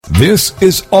This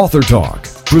is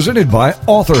AuthorTalk, presented by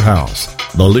Author House,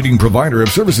 the leading provider of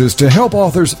services to help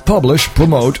authors publish,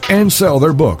 promote, and sell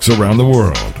their books around the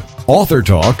world.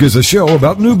 AuthorTalk is a show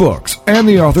about new books and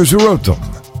the authors who wrote them.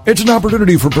 It's an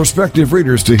opportunity for prospective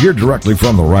readers to hear directly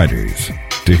from the writers,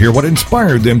 to hear what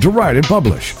inspired them to write and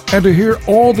publish, and to hear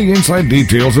all the inside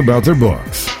details about their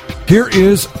books. Here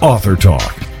is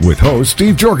AuthorTalk with host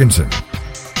Steve Jorgensen.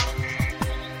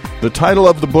 The title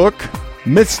of the book,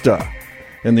 Mista,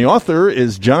 and the author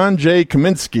is John J.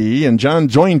 Kaminski, and John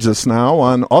joins us now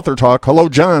on AuthorTalk. Hello,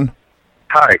 John.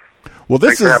 Hi. Well,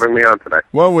 Thanks for having me on today.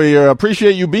 Well, we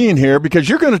appreciate you being here because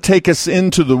you're going to take us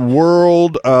into the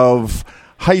world of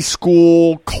high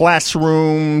school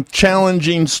classroom,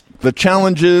 the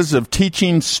challenges of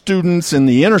teaching students in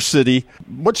the inner city.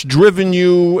 What's driven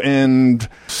you and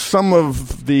some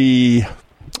of the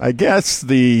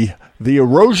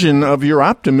erosion of your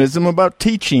optimism about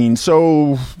teaching.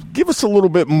 So give us a little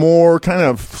bit more, kind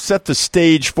of set the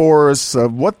stage for us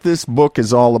of what this book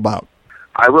is all about.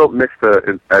 I wrote Mista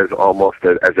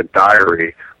as a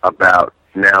diary about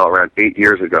now around 8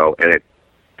 years ago,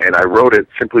 and I wrote it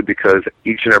simply because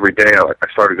each and every day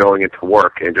I started going into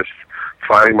work and just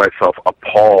finding myself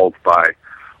appalled by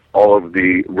all of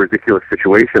the ridiculous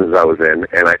situations I was in,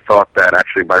 and I thought that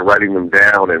actually by writing them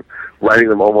down and writing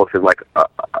them almost in like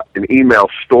an email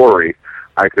story,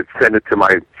 I could send it to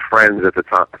my friends at the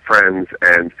time,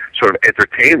 and sort of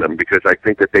entertain them, because I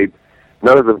think that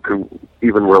none of them could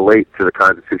even relate to the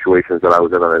kinds of situations that I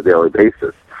was in on a daily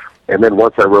basis. And then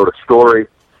once I wrote a story,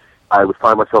 I would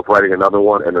find myself writing another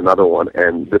one,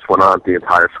 and this went on the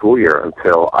entire school year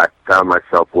until I found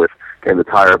myself with an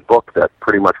entire book that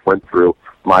pretty much went through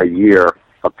my year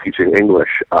of teaching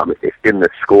English in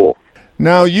this school.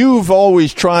 Now, you've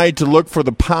always tried to look for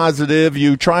the positive.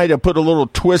 You try to put a little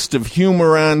twist of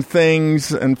humor on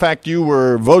things. In fact, you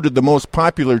were voted the most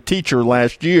popular teacher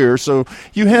last year, so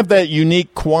you have that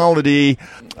unique quality.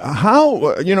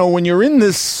 How, when you're in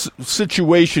this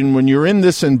situation, when you're in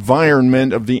this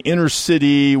environment of the inner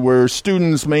city where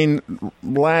students may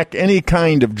lack any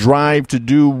kind of drive to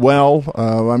do well,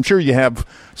 I'm sure you have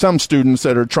some students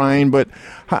that are trying, but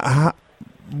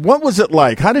what was it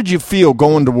like? How did you feel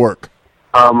going to work?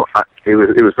 It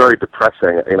was very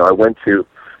depressing. I went to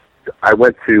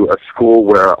a school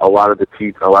where a lot of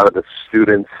the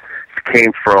students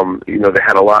came from, they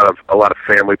had a lot of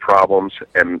family problems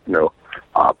and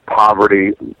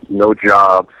poverty, no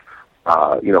jobs,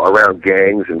 around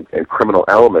gangs and criminal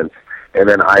elements. And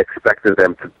then I expected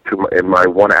them to in my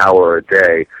 1 hour a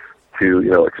day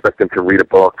to expect them to read a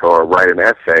book or write an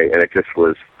essay, and it just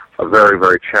was a very,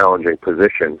 very challenging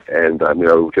position, and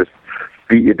just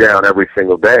beat you down every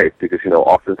single day, because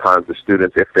oftentimes the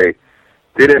students, if they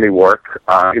did any work,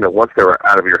 once they were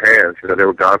out of your hands, they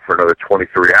were gone for another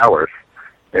 23 hours,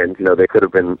 and they could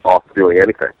have been off doing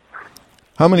anything.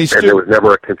 How many students? And there was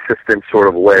never a consistent sort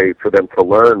of way for them to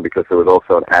learn, because there was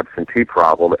also an absentee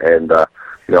problem, and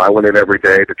I went in every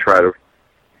day to try to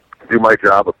do my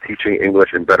job of teaching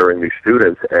English and bettering these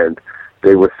students, and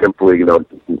they were simply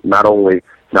not only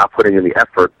not putting in the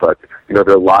effort, but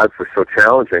their lives were so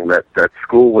challenging that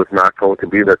school was not going to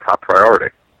be their top priority.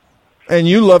 And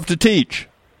you love to teach.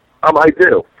 I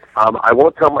do. I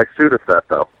won't tell my students that,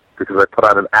 though, because I put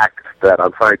on an act that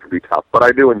I'm trying to be tough, but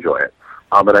I do enjoy it.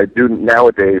 And I do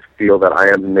nowadays feel that I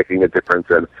am making a difference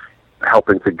in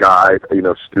helping to guide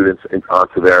students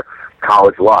onto their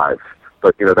college lives.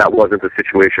 But that wasn't the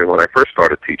situation when I first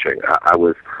started teaching. I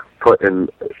was put in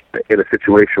a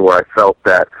situation where I felt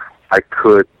that I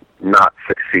could not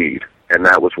succeed, and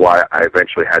that was why I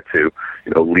eventually had to,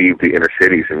 leave the inner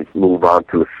cities and move on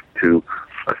to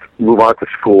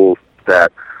schools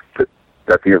that the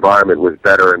environment was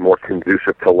better and more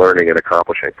conducive to learning and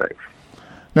accomplishing things.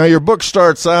 Now, your book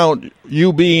starts out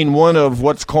you being one of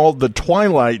what's called the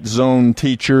Twilight Zone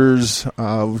teachers.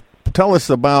 Tell us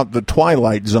about the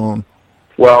Twilight Zone.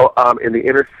 Well, in the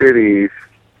inner cities,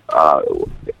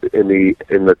 in the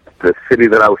city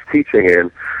that I was teaching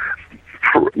in,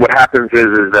 what happens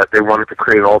is that they wanted to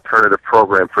create an alternative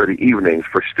program for the evenings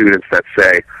for students that,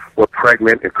 say, were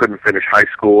pregnant and couldn't finish high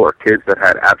school, or kids that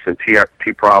had absentee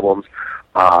problems,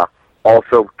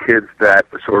 also kids that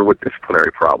sort of with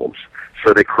disciplinary problems.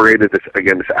 So they created this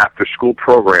after-school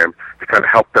program to kind of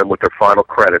help them with their final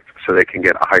credits so they can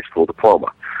get a high school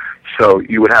diploma. So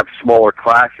you would have smaller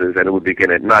classes, and it would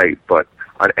begin at night, but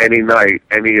on any night,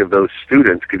 any of those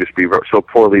students could just be so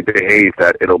poorly behaved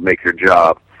that it'll make your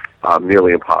job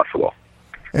nearly impossible.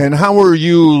 And how were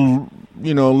you,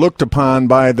 looked upon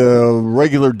by the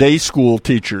regular day school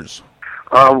teachers?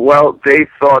 Well, they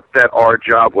thought that our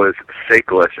job was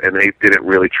sackless, and they didn't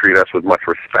really treat us with much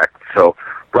respect. So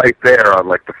right there on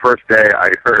like the first day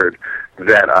I heard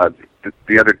that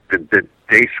the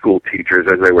day school teachers,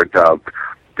 as they were dubbed,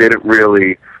 didn't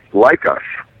really like us.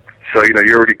 So,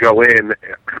 you already go in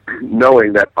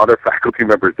knowing that other faculty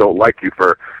members don't like you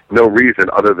for no reason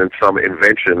other than some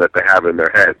invention that they have in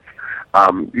their heads.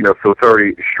 So it's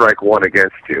already strike one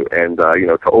against you. And,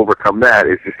 to overcome that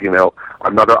is just,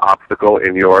 another obstacle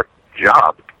in your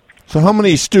job. So how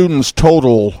many students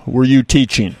total were you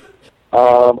teaching?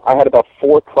 I had about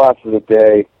 4 classes a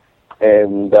day,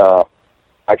 and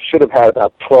I should have had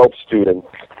about 12 students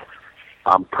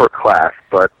per class,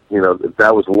 but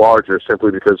that was larger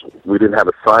simply because we didn't have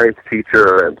a science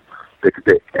teacher,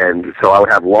 and so I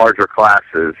would have larger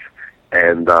classes,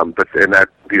 and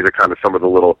these are kind of some of the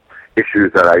little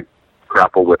issues that I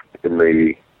grapple with in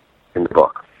the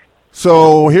book.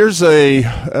 So here's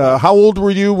how old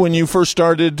were you when you first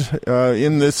started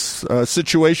in this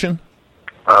situation?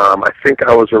 I think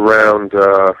I was around,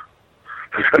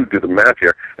 I'm trying to do the math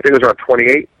here, I think it was around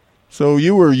 28. So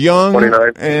you were young,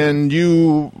 29. And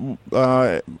you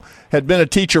had been a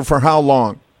teacher for how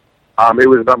long? It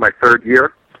was about my 3rd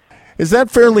year. Is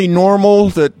that fairly normal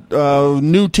that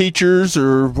new teachers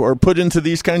are put into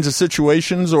these kinds of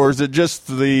situations, or is it just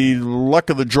the luck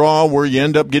of the draw where you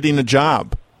end up getting a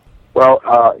job? Well,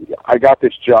 I got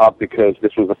this job because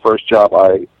this was the first job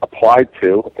I applied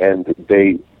to, and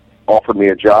they offered me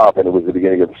a job, and it was the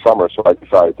beginning of the summer, so I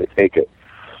decided to take it.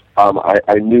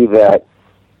 I knew that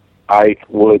I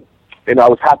would, and I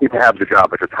was happy to have the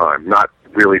job at the time, not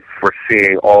really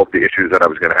foreseeing all of the issues that I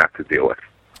was going to have to deal with.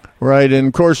 Right, and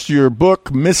of course your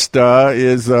book, Mista,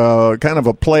 is kind of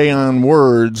a play on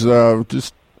words.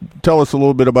 Just tell us a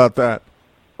little bit about that.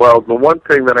 Well, the one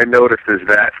thing that I noticed is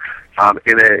that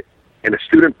in a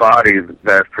student body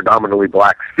that's predominantly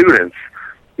black students,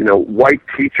 white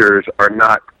teachers are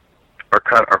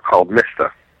called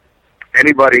Mista.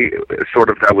 Anybody sort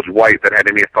of that was white that had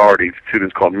any authority,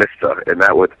 students called Mista, and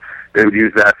they would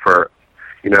use that for,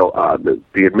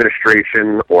 the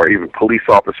administration or even police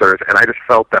officers. And I just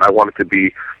felt that I wanted to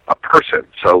be a person,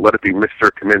 so let it be Mr.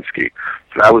 Kaminski.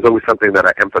 So that was always something that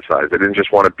I emphasized. I didn't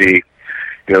just want to be,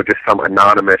 just some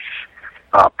anonymous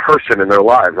person in their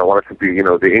lives. I wanted to be,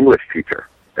 the English teacher,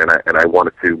 and I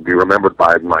wanted to be remembered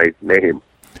by my name.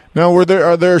 Now, are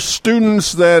there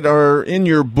students that are in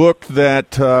your book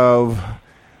that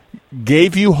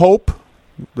gave you hope?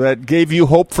 That gave you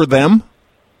hope for them?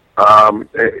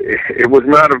 It was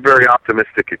not a very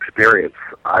optimistic experience.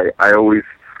 I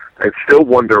still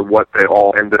wonder what they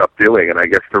all ended up doing, and I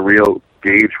guess the real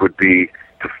gauge would be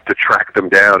to track them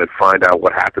down and find out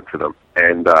what happened to them.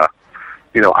 And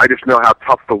I just know how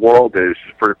tough the world is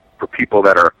for people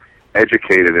that are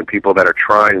educated and people that are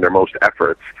trying their most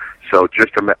efforts. So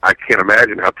I can't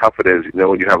imagine how tough it is,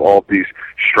 when you have all these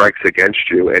strikes against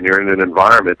you and you're in an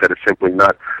environment that is simply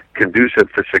not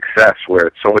conducive to success, where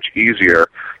it's so much easier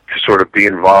to sort of be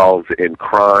involved in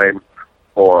crime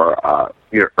or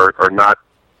not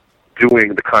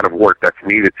doing the kind of work that's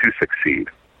needed to succeed.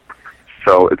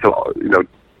 So it's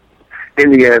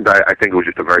in the end, I think it was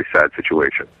just a very sad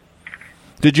situation.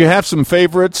 Did you have some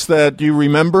favorites that you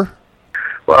remember?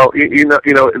 Well,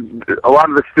 a lot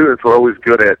of the students were always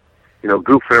good at,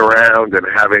 goofing around and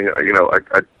having,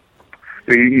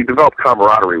 you develop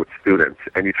camaraderie with students,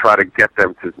 and you try to get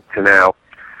them to now,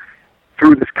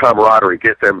 through this camaraderie,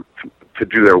 get them to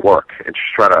do their work and just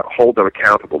try to hold them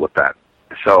accountable with that.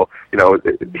 So,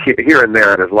 here and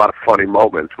there, there's a lot of funny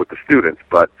moments with the students,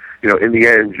 but, in the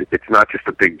end, it's not just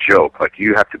a big joke. Like,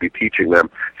 you have to be teaching them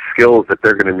skills that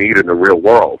they're going to need in the real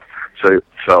world. So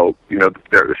some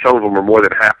of them are more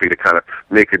than happy to kind of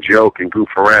make a joke and goof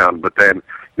around, but then,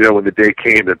 when the day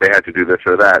came that they had to do this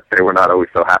or that, they were not always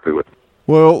so happy with it.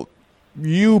 Well,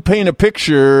 you paint a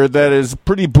picture that is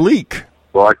pretty bleak.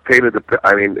 Well, I painted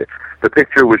the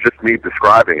picture was just me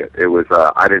describing it. It was,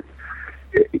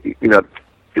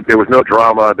 there was no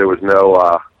drama, there was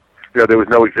no, there was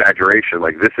no exaggeration.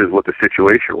 Like, this is what the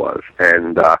situation was.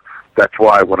 And that's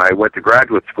why when I went to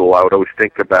graduate school, I would always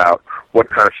think about what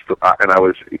kind of, and I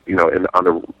was, on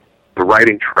the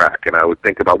writing track, and I would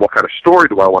think about what kind of story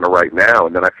do I want to write now,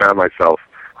 and then I found myself,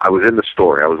 I was in the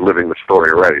story, I was living the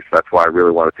story already, so that's why I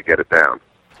really wanted to get it down.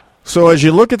 So as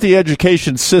you look at the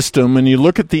education system and you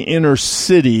look at the inner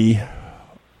city,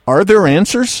 are there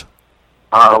answers?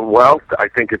 Well, I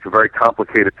think it's a very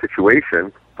complicated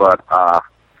situation, but,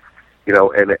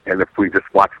 and if we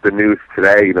just watch the news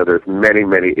today, there's many,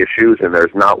 many issues, and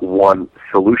there's not one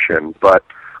solution, but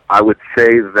I would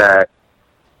say that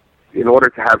in order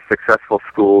to have successful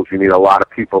schools, you need a lot of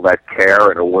people that care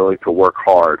and are willing to work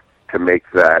hard to make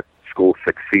that school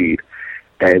succeed.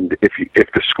 And if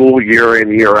the school year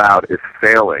in, year out is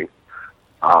failing,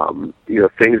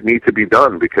 things need to be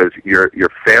done because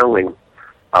you're failing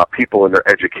people in their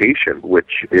education,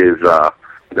 which is,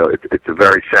 it's a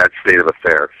very sad state of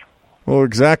affairs. Well,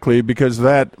 exactly, because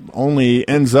that only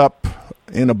ends up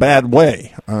in a bad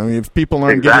way. If people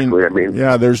aren't getting,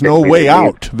 there's no way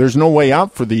out. There's no way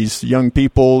out for these young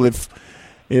people if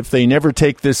they never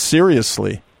take this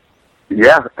seriously.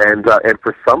 Yeah, and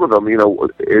for some of them,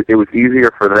 it was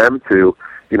easier for them to,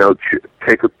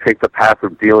 take the path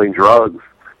of dealing drugs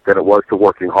than it was to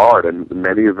working hard. And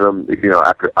many of them,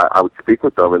 after I would speak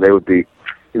with them, and they would be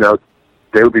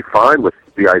fine with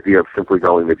the idea of simply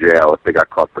going to jail if they got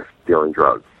caught for dealing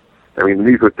drugs. I mean,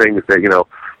 these were things that,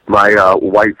 my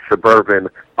white suburban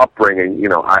upbringing,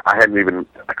 I couldn't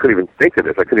even think of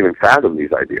this. I couldn't even fathom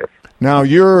these ideas. Now,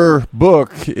 your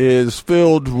book is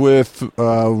filled with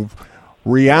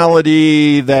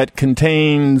reality that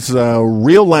contains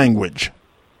real language.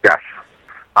 Yes.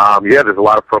 There's a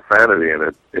lot of profanity in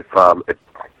it.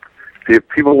 If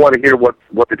people want to hear what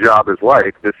the job is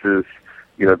like, this is,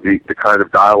 the kind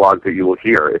of dialogue that you will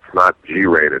hear. It's not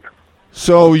G-rated.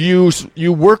 So you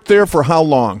worked there for how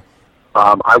long?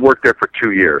 I worked there for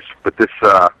 2 years, but this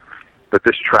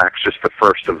track's just the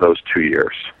first of those 2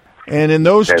 years. And in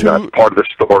those part of the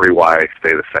story why I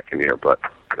stay the second year, but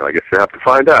I guess you have to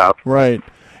find out. Right.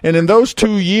 And in those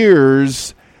 2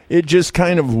 years, it just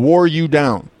kind of wore you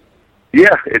down.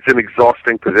 Yeah, it's an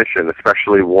exhausting position,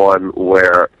 especially one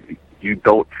where you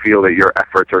don't feel that your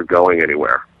efforts are going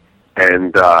anywhere.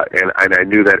 And I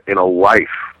knew that in a life,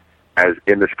 as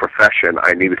in this profession,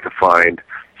 I needed to find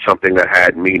something that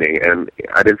had meaning, and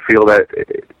I didn't feel that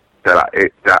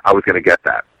I was going to get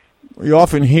that. You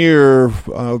often hear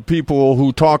people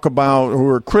who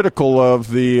are critical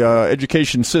of the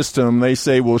education system. They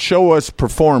say, well, show us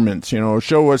performance,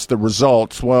 show us the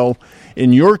results. Well,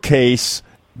 in your case,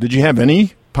 did you have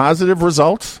any positive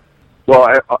results? Well,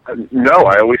 no.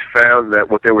 I always found that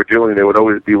what they were doing, they would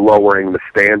always be lowering the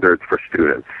standards for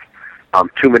students.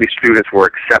 Too many students were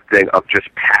accepting of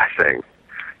just passing,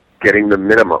 getting the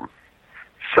minimum.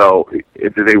 So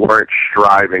they weren't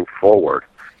striving forward.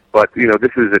 But,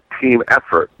 this is a team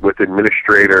effort with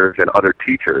administrators and other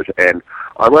teachers. And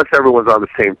unless everyone's on the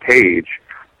same page,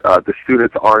 the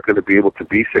students aren't going to be able to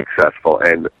be successful.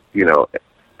 And,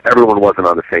 everyone wasn't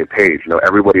on the same page.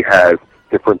 Everybody has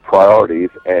different priorities,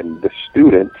 and the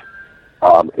student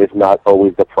is not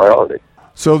always the priority.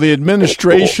 So the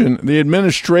administration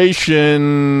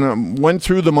went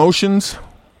through the motions?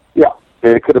 Yeah,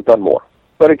 they could have done more.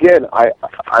 But again, I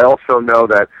also know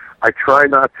that I try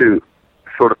not to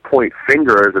sort of point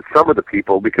fingers at some of the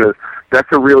people because that's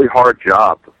a really hard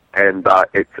job, and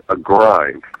it's a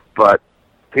grind. But,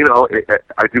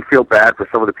 I do feel bad for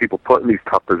some of the people put in these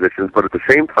tough positions, but at the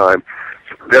same time,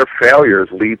 their failures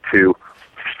lead to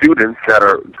students that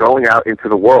are going out into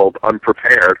the world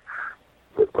unprepared,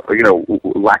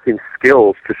 lacking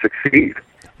skills to succeed.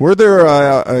 Were there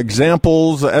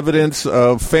examples, evidence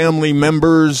of family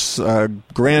members,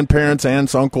 grandparents,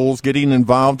 aunts, uncles getting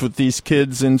involved with these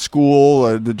kids in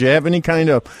school? Did you have any kind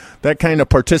of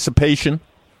participation?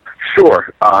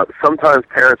 Sure. Sometimes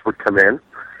parents would come in.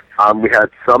 We had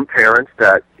some parents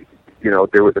that,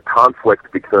 there was a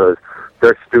conflict because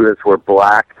their students were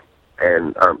black,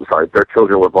 and their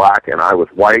children were black, and I was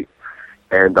white,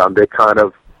 and they kind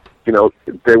of,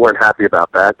 they weren't happy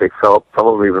about that. Some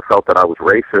of them even felt that I was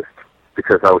racist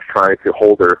because I was trying to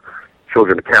hold their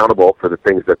children accountable for the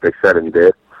things that they said and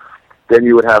did. Then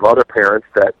you would have other parents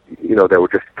that, they were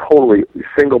just totally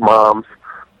single moms,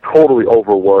 totally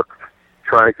overworked,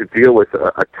 trying to deal with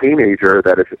a teenager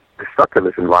that is stuck in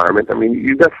this environment. I mean,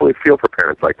 you definitely feel for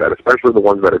parents like that, especially the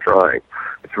ones that are trying.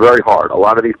 It's very hard. A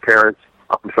lot of these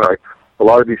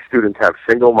students have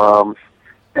single moms,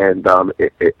 and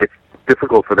it's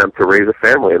difficult for them to raise a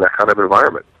family in that kind of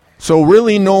environment. So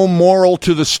really no moral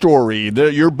to the story.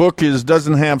 Your book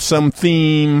doesn't have some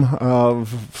theme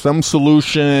of some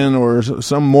solution or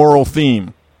some moral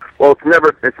theme. Well,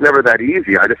 it's never that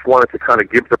easy. I just wanted to kind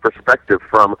of give the perspective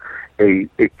from a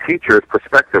teacher's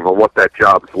perspective on what that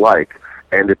job's like.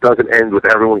 And it doesn't end with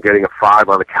everyone getting a 5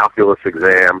 on a calculus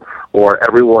exam or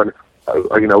everyone,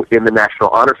 in the National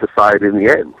Honor Society in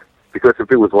the end. Because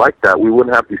if it was like that, we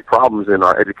wouldn't have these problems in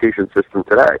our education system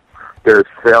today. There's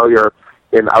failure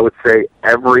in, I would say,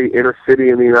 every inner city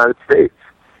in the United States.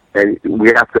 And we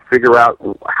have to figure out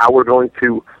how we're going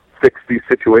to fix these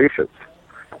situations.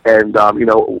 And,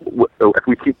 if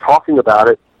we keep talking about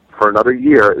it for another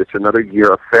year, it's another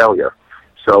year of failure.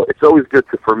 So it's always good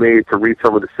for me to read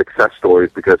some of the success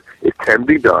stories because it can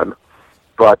be done,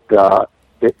 but,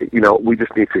 we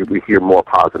just need to hear more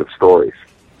positive stories.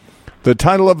 The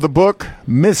title of the book,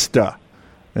 Mista,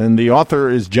 and the author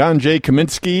is John J.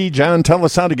 Kaminski. John, tell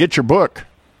us how to get your book.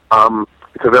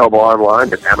 It's available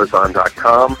online at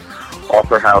Amazon.com,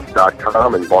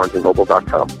 AuthorHouse.com, and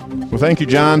BarnesandNoble.com. Well, thank you,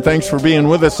 John. Thanks for being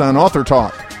with us on Author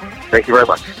Talk. Thank you very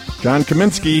much. John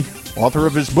Kaminski, author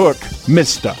of his book,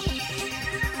 Mista.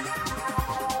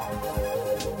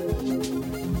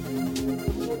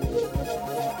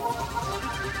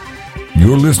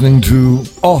 You're listening to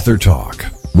Author Talk.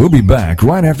 We'll be back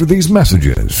right after these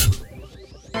messages.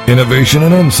 Innovation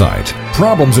and insight,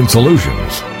 problems and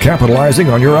solutions, capitalizing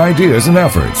on your ideas and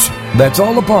efforts. That's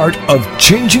all a part of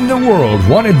Changing the World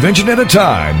One Invention at a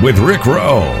Time with Rick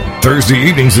Rowe. Thursday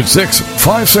evenings at 6,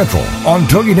 5 Central on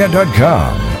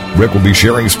TogiNet.com. Rick will be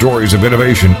sharing stories of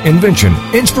innovation, invention,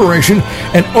 inspiration,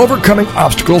 and overcoming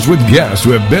obstacles with guests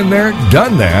who have been there,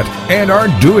 done that, and are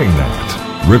doing that.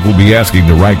 Rick will be asking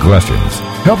the right questions,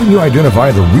 helping you identify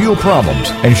the real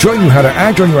problems, and showing you how to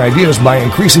act on your ideas by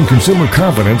increasing consumer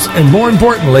confidence and, more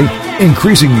importantly,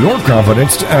 increasing your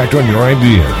confidence to act on your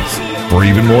ideas. For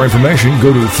even more information,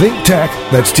 go to ThinkTech,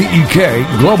 that's TEK,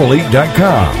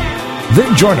 globally.com.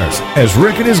 Then join us as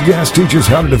Rick and his guests teach us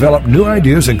how to develop new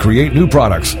ideas and create new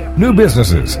products, new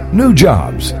businesses, new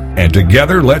jobs. And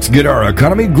together, let's get our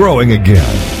economy growing again.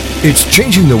 It's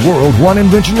Changing the World One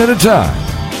Invention at a Time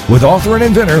with author and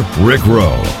inventor Rick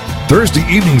Rowe. Thursday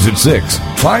evenings at 6,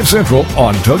 5 Central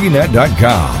on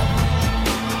TogiNet.com.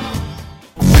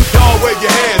 Y'all wave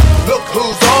your hands, look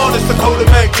who's on. It's the Dakota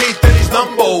Man Keith and he's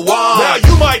number one. Now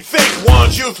you might think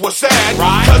one's youth was sad,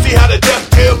 right? Cause he had a deaf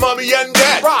dear mommy and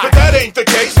dad, right? But that ain't the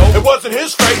case, it wasn't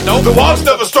his fate, no. The ones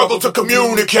never struggled to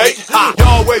communicate.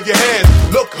 Y'all wave your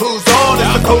hands, look who's on.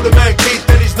 It's the Dakota Man Keith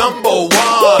and he's number one.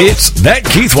 It's That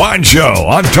Keith Wan Show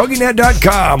on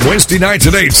TogiNet.com, Wednesday nights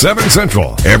at 8, 7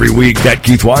 Central. Every week, That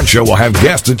Keith Wan Show will have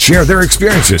guests that share their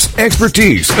experiences,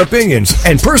 expertise, opinions,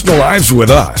 and personal lives with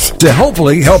us to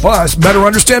hopefully help us better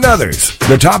understand others.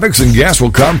 The topics and guests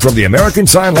will come from the American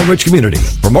Sign Language community.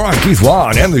 For more on Keith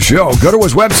Wan and the show, go to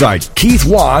his website,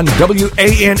 KeithWan.com.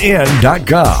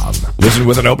 Listen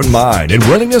with an open mind and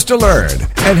willingness to learn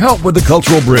and help with the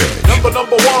cultural bridge.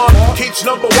 Number one, Keith's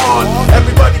number one.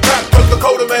 Everybody clap cause the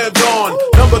Dakota Man's on.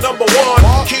 Number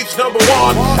one, Keith's number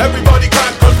one. Everybody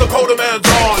clap cause the Dakota Man's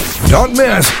on. Don't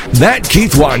miss That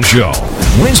Keith Wan Show,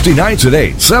 Wednesday nights at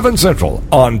 8, 7 Central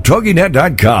on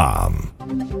TogiNet.com.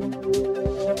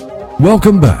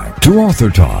 Welcome back to Author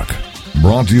Talk,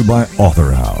 brought to you by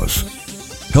Author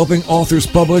House, helping authors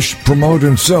publish, promote,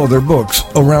 and sell their books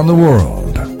around the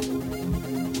world.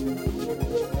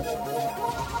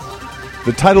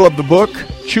 The title of the book,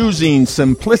 Choosing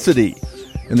Simplicity,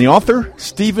 and the author,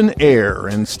 Stephen Ayer.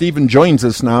 And Stephen joins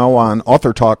us now on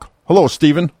Author Talk. Hello,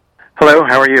 Stephen. Hello,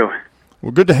 how are you?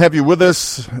 Well, good to have you with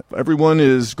us. Everyone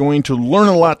is going to learn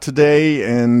a lot today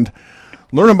and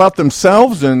learn about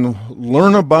themselves and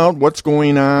learn about what's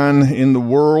going on in the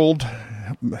world,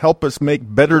 help us make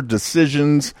better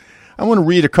decisions. I want to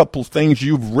read a couple things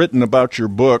you've written about your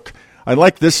book. I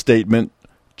like this statement: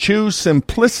 choose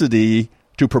simplicity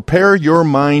to prepare your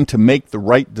mind to make the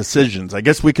right decisions. I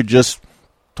guess we could just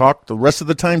talk the rest of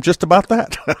the time just about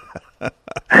that.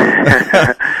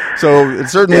 So it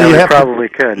certainly you have probably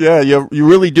could. Yeah, you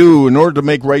really do. In order to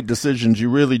make right decisions, you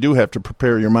really do have to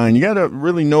prepare your mind. You got to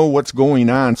really know what's going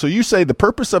on. So you say the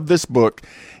purpose of this book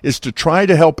is to try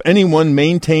to help anyone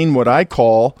maintain what I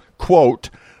call,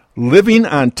 quote, living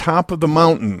on top of the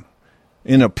mountain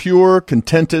in a pure,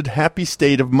 contented, happy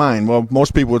state of mind. Well,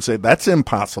 most people would say that's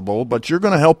impossible, but you're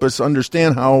going to help us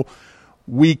understand how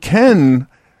we can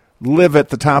live at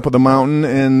the top of the mountain,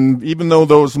 and even though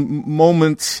those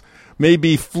moments may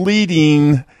be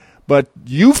fleeting, but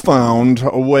you found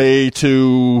a way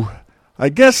to, I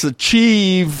guess,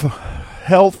 achieve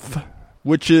health,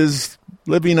 which is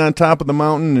living on top of the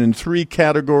mountain in three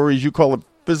categories. You call it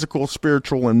physical,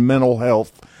 spiritual, and mental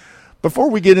health. Before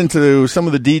we get into some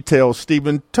of the details,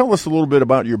 Stephen, tell us a little bit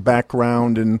about your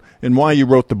background and why you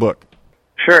wrote the book.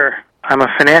 Sure. I'm a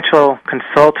financial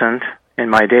consultant in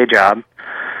my day job,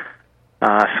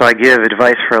 so I give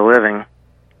advice for a living.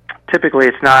 Typically,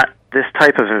 it's not this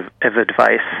type of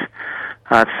advice.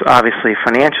 It's obviously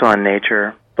financial in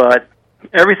nature, but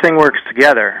everything works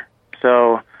together.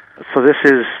 So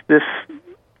this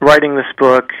writing this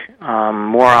book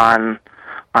more on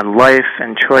life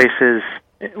and choices.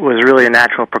 It was really a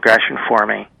natural progression for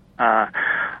me.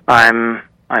 I'm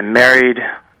married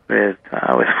with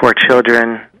 4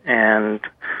 children, and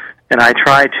I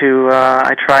try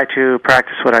to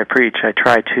practice what I preach. I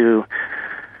try to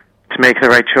make the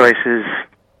right choices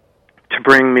to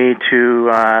bring me to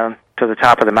the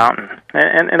top of the mountain.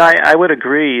 And I would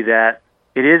agree that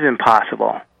it is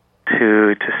impossible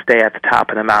to stay at the top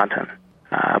of the mountain.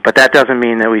 But that doesn't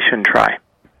mean that we shouldn't try.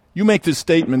 You make this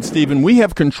statement, Stephen, we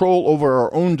have control over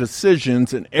our own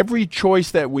decisions, and every choice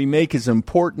that we make is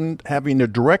important, having a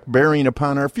direct bearing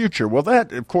upon our future. Well,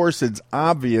 that, of course, is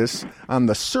obvious on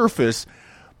the surface,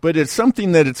 but it's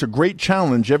something that it's a great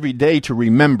challenge every day to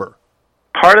remember.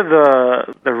 Part of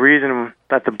the reason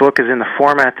that the book is in the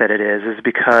format that it is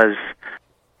because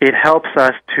it helps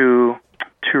us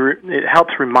it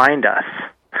helps remind us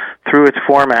through its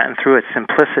format and through its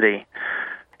simplicity.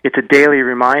 It's a daily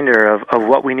reminder of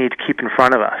what we need to keep in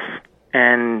front of us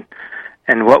and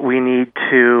what we need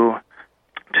to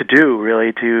do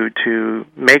really to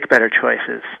make better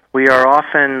choices. We are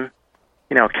often,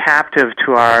 captive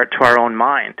to our own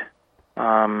mind,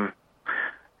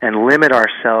 and limit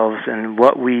ourselves in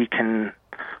what we can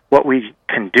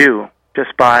do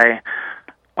just by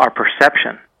our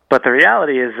perception. But the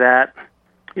reality is that,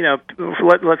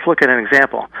 let's look at an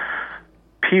example.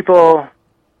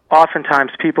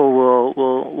 Oftentimes people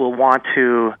will want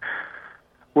to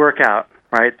work out,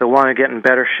 right? They'll want to get in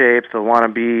better shape, they'll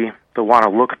want to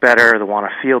look better, they'll want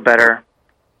to feel better,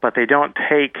 but they don't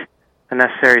take the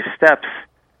necessary steps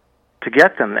to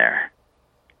get them there.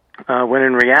 When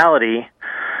in reality,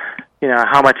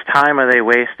 how much time are they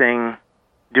wasting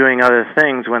doing other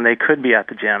things when they could be at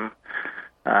the gym?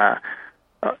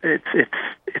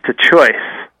 It's a choice.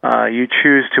 You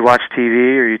choose to watch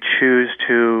TV, or you choose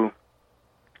to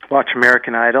watch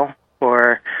American Idol,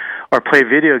 or play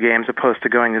video games opposed to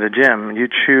going to the gym. You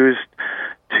choose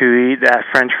to eat that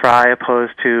French fry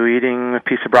opposed to eating a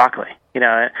piece of broccoli.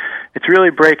 It's really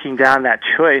breaking down that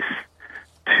choice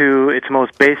to its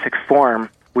most basic form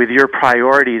with your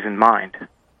priorities in mind.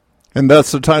 And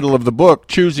that's the title of the book,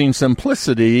 Choosing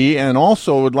Simplicity. And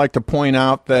also would like to point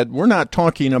out that we're not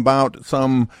talking about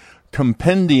some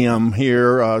compendium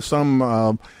here,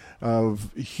 some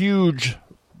huge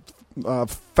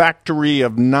factory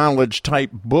of knowledge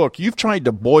type book. You've tried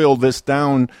to boil this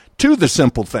down to the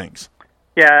simple things.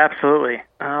 Yeah, absolutely.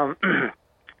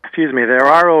 Excuse me. There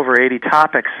are over 80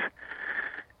 topics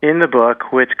in the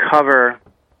book which cover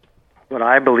what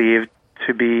I believe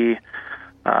to be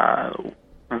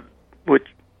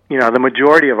the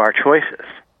majority of our choices.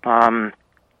 And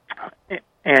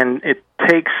it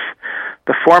takes,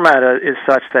 the format is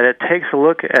such that it takes a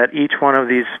look at each one of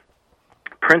these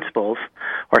principles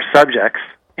or subjects,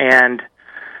 and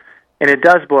it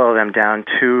does boil them down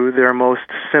to their most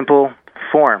simple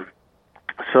form,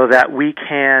 so that we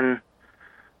can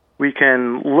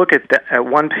look at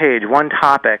one page, one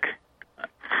topic,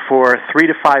 for 3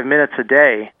 to 5 minutes a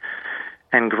day,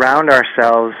 and ground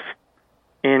ourselves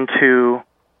into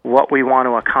what we want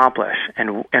to accomplish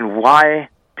and why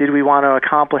did we want to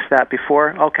accomplish that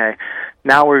before. Okay,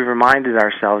 now we've reminded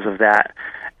ourselves of that,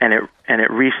 and it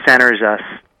recenters us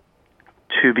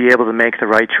to be able to make the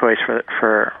right choice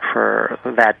for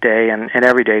that day and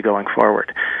every day going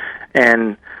forward.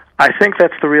 And I think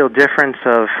that's the real difference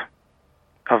of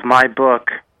my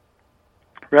book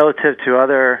relative to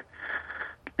other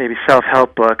maybe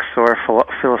self-help books or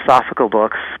philosophical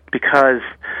books, because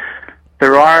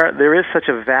there is such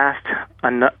a vast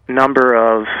number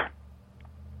of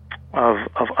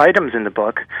items in the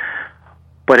book,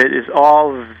 but it is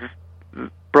all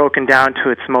broken down to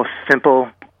its most simple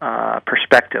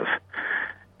perspective.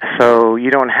 So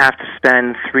you don't have to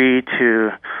spend 3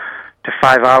 to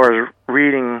 5 hours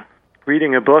reading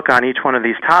a book on each one of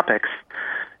these topics.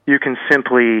 You can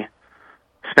simply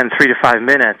spend 3 to 5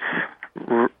 minutes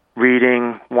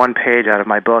reading one page out of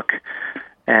my book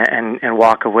and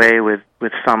walk away with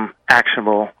some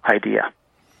actionable idea.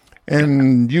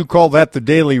 And you call that the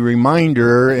daily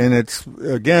reminder, and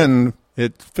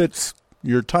it fits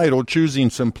your title, Choosing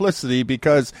Simplicity,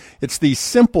 because it's these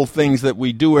simple things that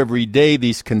we do every day,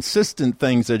 these consistent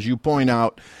things, as you point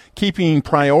out, keeping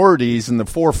priorities in the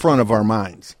forefront of our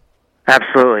minds.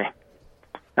 Absolutely.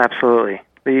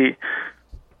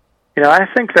 I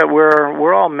think that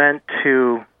we're all meant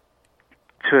to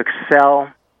excel,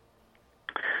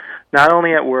 not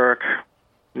only at work,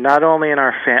 not only in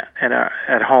our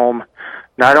at home,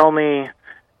 not only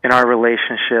in our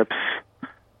relationships,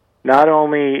 not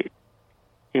only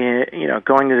in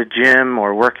going to the gym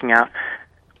or working out.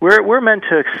 We're meant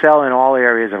to excel in all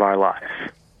areas of our lives.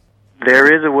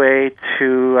 There is a way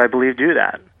to, I believe, do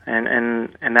that, and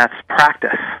that's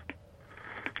practice.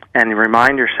 And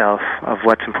remind yourself of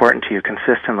what's important to you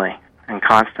consistently and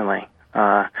constantly.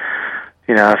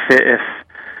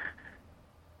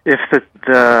 If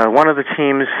the one of the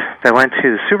teams that went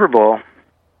to the Super Bowl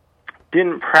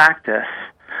didn't practice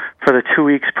for the 2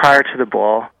 weeks prior to the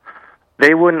bowl,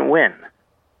 they wouldn't win.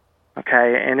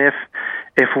 Okay, and if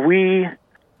we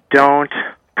don't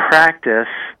practice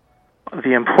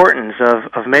the importance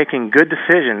of making good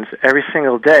decisions every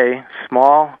single day,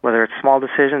 whether it's small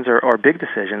decisions or big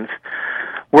decisions,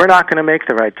 we're not going to make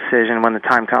the right decision when the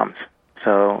time comes.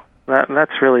 So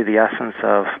that's really the essence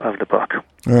of the book.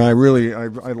 I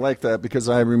like that, because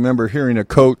I remember hearing a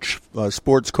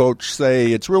sports coach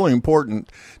say it's really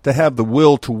important to have the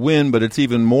will to win, but it's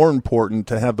even more important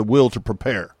to have the will to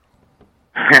prepare.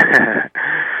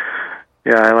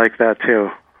 Yeah, I like that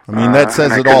too. I mean, that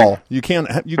says it all. You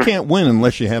can't win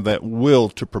unless you have that will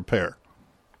to prepare.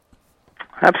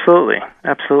 Absolutely.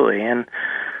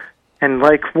 And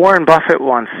like Warren Buffett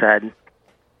once said,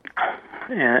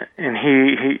 and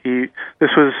he this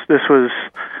was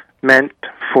meant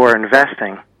for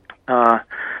investing,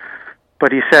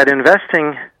 but he said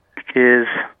investing is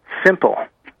simple,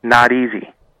 not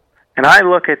easy. And I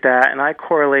look at that and I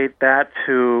correlate that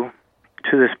to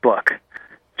this book.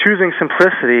 Choosing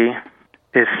simplicity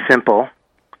is simple,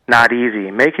 not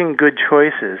easy. Making good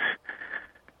choices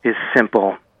is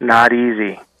simple, not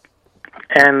easy.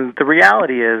 And the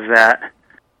reality is that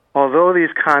although these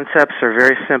concepts are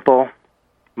very simple,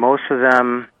 most of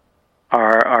them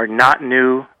are not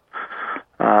new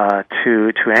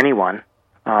to anyone.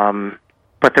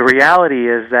 But the reality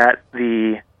is that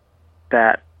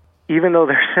that even though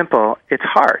they're simple, it's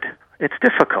hard. It's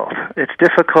difficult. It's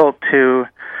difficult to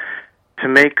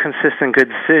make consistent good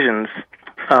decisions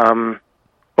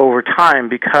over time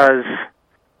because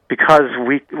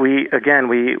we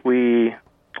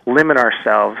limit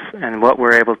ourselves and what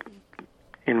we're able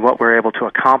to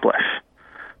accomplish.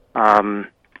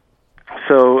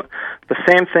 So the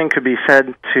same thing could be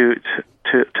said to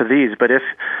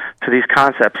these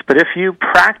concepts. But if you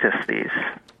practice these,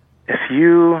 if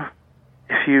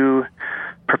you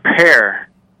prepare,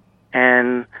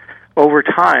 and over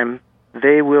time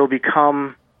they will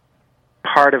become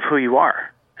part of who you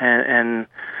are, and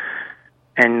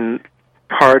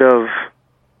part of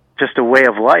just a way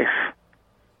of life,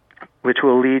 which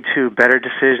will lead to better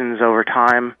decisions over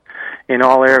time in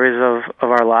all areas of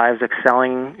our lives,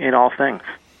 excelling in all things.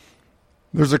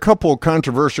 There's a couple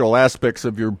controversial aspects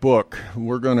of your book.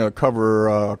 We're going to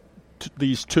cover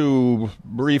these two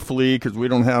briefly because we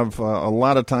don't have a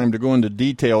lot of time to go into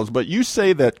details, but you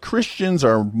say that Christians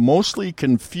are mostly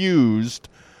confused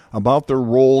about their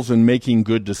roles in making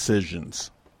good decisions.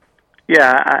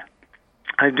 Yeah,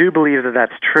 I do believe that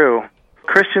that's true.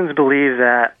 Christians believe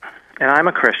that, and I'm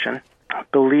a Christian,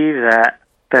 believe that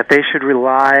they should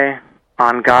rely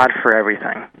on God for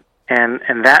everything,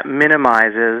 and that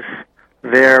minimizes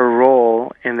their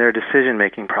role in their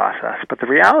decision-making process. But the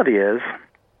reality is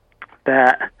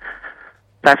that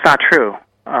that's not true.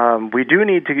 We do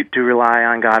need to rely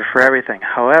on God for everything.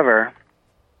 However,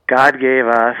 God gave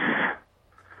us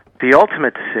the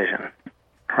ultimate decision,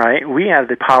 right? We have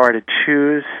the power to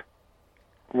choose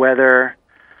whether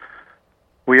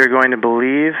we are going to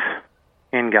believe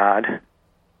in God,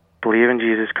 believe in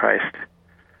Jesus Christ,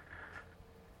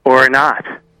 or not.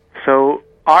 So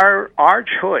our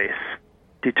choice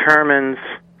determines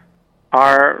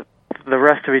the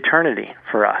rest of eternity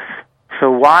for us.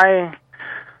 So why,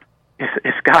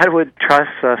 if God would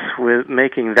trust us with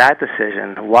making that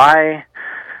decision, why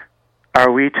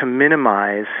are we to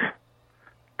minimize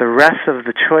the rest of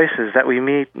the choices that we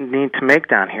need to make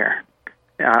down here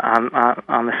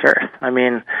on this earth? I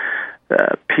mean,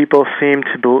 people seem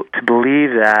to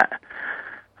believe that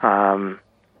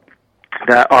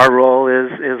that our role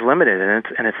is limited,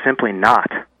 and it's simply not.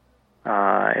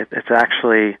 It's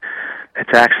actually a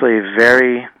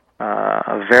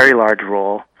very large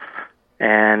role,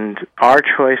 and our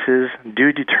choices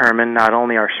do determine not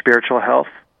only our spiritual health,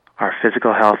 our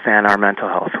physical health, and our mental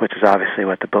health, which is obviously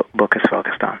what the book is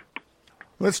focused on.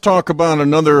 Let's talk about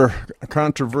another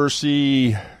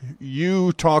controversy.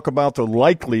 You talk about the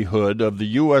likelihood of the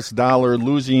U.S. dollar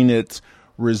losing its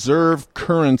reserve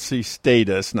currency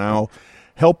status. Now,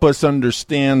 help us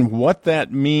understand what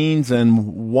that means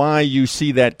and why you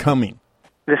see that coming.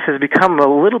 This has become a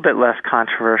little bit less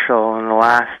controversial in the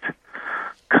last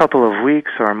couple of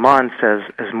weeks or months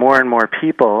as more and more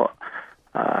people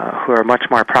who are much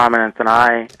more prominent than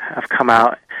I have come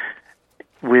out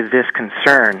with this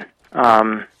concern.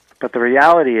 But the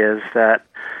reality is that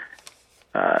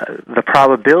the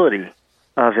probability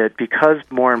of it, because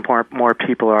more and more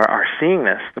people are seeing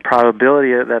this, the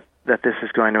probability that this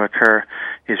is going to occur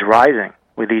is rising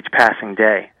with each passing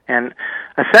day. And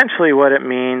essentially what it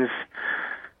means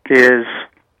is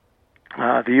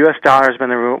the U.S. dollar has been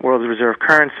the world's reserve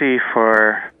currency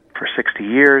for 60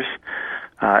 years.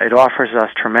 It offers us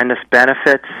tremendous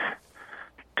benefits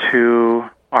to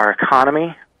our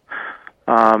economy.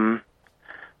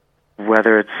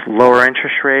 whether it's lower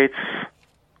interest rates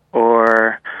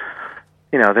or,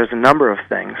 there's a number of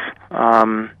things.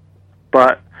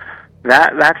 But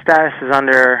that status is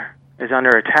under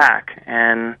attack,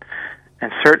 and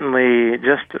certainly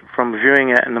just from viewing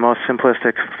it in the most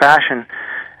simplistic fashion,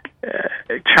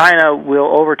 China will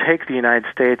overtake the United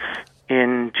States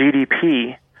in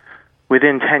GDP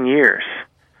within 10 years.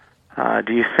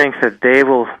 Do you think that they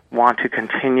will want to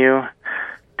continue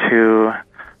to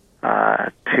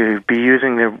be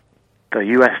using the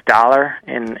U.S. dollar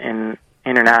in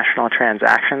international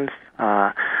transactions?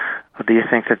 Do you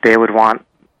think that they would want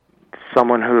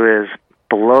someone who is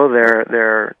below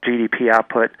their GDP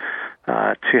output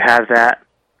to have that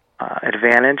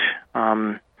advantage?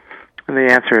 And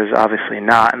the answer is obviously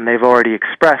not, and they've already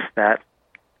expressed that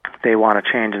they want a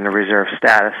change in the reserve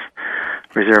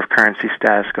currency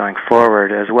status going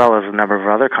forward, as well as a number of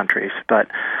other countries. But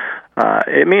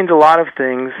it means a lot of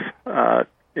things.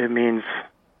 It means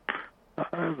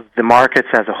the markets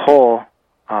as a whole,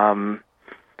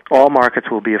 all markets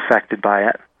will be affected by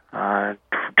it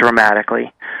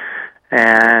dramatically.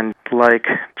 And like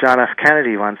John F.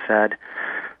 Kennedy once said,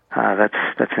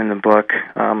 that's in the book,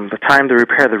 the time to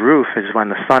repair the roof is when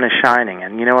the sun is shining.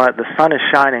 And you know what? The sun is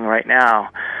shining right now,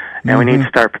 and we need to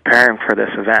start preparing for this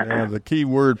event. Yeah, the key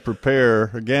word,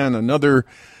 prepare. Again, another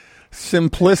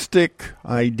simplistic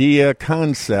idea,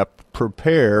 concept,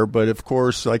 prepare. But, of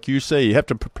course, like you say, you have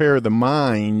to prepare the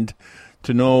mind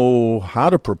to know how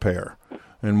to prepare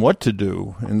and what to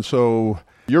do. And so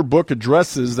your book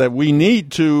addresses that we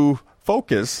need to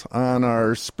focus on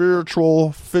our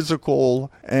spiritual,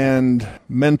 physical, and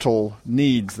mental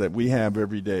needs that we have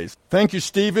every day. Thank you,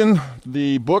 Stephen.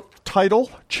 The book title,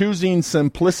 Choosing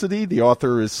Simplicity. The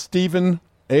author is Stephen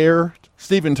Ayer.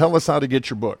 Stephen, tell us how to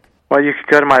get your book. Well, you could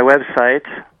go to my website,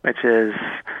 which is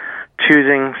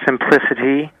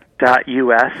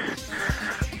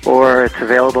choosingsimplicity.us, or it's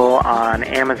available on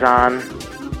Amazon,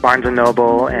 Barnes &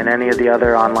 Noble, and any of the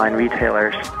other online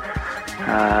retailers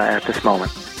at this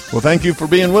moment. Well, thank you for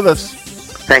being with us.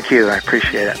 Thank you. I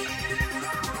appreciate it.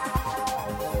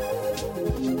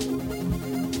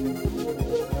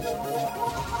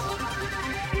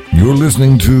 You're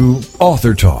listening to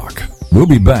Author Talk. We'll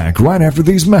be back right after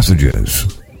these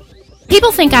messages.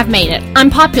 People think I've made it. I'm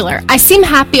popular. I seem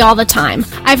happy all the time.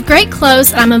 I have great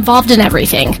clothes and I'm involved in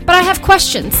everything. But I have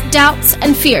questions, doubts,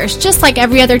 and fears, just like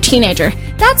every other teenager.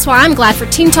 That's why I'm glad for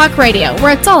Teen Talk Radio,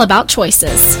 where it's all about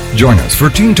choices. Join us for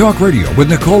Teen Talk Radio with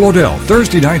Nicole Odell,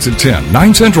 Thursday nights at 10,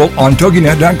 9 Central on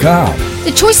TogiNet.com.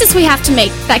 The choices we have to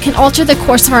make that can alter the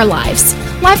course of our lives.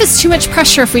 Life is too much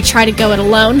pressure if we try to go it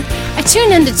alone. I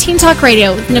tune in to Teen Talk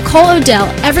Radio with Nicole Odell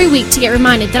every week to get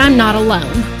reminded that I'm not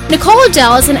alone. Nicole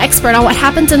Odell is an expert on what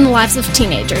happens in the lives of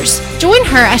teenagers. Join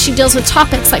her as she deals with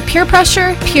topics like peer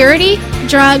pressure, purity,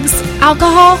 drugs,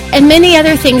 alcohol, and many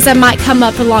other things that might come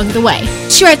up along the way.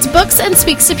 She writes books and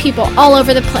speaks to people all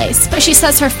over the place, but she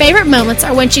says her favorite moments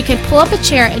are when she can pull up a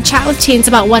chair and chat with teens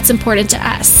about what's important to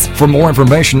us. For more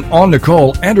information on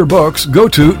Nicole and her books, go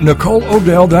to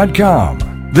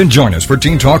NicoleOdell.com. Then join us for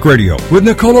Teen Talk Radio with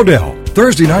Nicole Odell,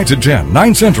 Thursday nights at 10,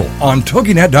 9 Central on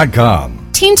TogiNet.com.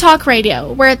 Teen Talk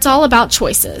Radio, where it's all about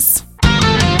choices.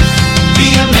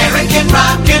 The American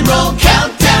Rock and Roll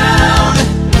Countdown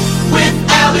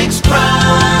with Alex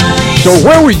Price. So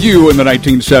where were you in the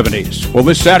 1970s? Well,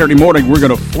 this Saturday morning, we're going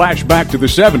to flash back to the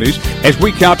 70s as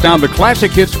we count down the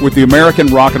classic hits with the American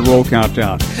Rock and Roll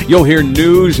Countdown. You'll hear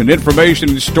news and information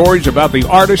and stories about the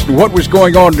artist and what was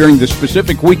going on during the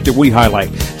specific week that we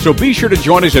highlight. So be sure to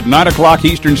join us at 9 o'clock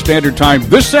Eastern Standard Time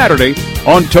this Saturday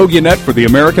on TogiNet for the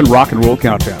American Rock and Roll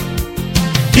Countdown.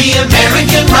 The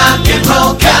American Rock and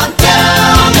Roll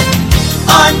Countdown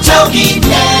on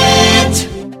TogiNet.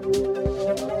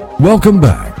 Welcome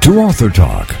back to Author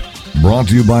Talk, brought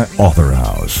to you by Author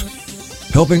House,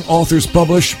 helping authors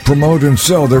publish, promote, and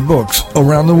sell their books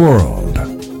around the world.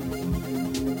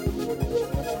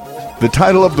 The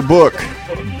title of the book,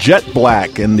 Jet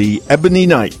Black and the Ebony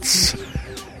Nights.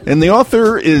 And the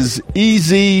author is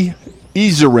Ezirim.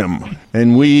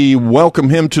 And we welcome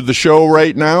him to the show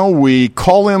right now. We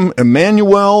call him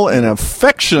Emmanuel and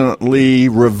affectionately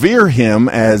revere him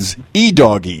as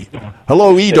E-Doggy.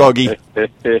 Hello, E-Doggy.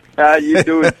 How you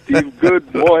doing, Steve?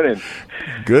 Good morning.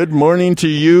 Good morning to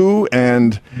you.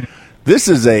 And this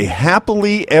is a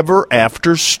happily ever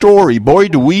after story. Boy,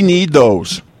 do we need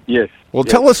those. Yes. Well,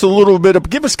 tell us a little bit,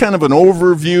 give us kind of an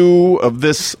overview of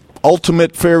this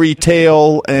ultimate fairy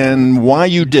tale and why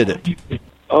you did it.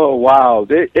 Oh wow!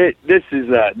 This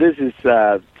is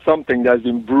something that's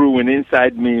been brewing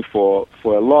inside me for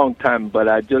a long time, but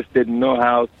I just didn't know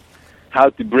how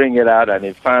to bring it out, and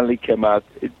it finally came out.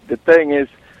 The thing is,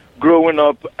 growing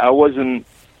up, I wasn't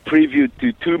privy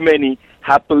to too many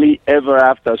happily ever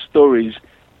after stories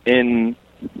in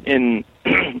in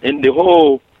the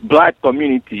whole black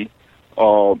community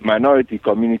or minority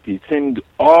community. It seemed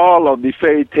all of the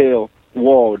fairy tale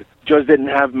world just didn't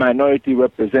have minority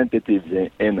representatives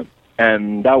in them,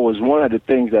 and that was one of the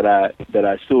things that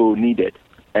I so needed.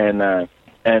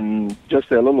 And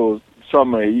just a little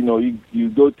summary, you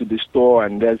go to the store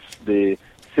and there's the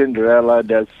Cinderella,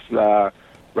 there's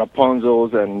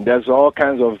Rapunzel's, and there's all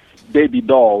kinds of baby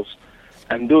dolls,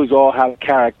 and those all have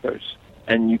characters,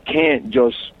 and you can't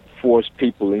just force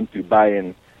people into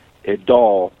buying a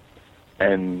doll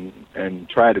and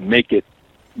try to make it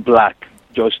black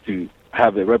just to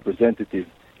have a representative.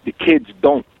 The kids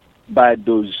don't buy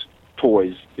those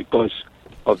toys because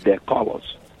of their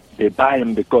colors. They buy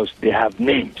them because they have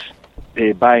names.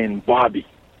 They're buying Barbie.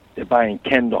 They're buying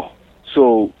Ken doll.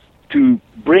 So to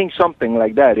bring something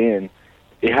like that in,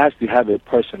 it has to have a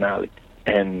personality.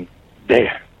 And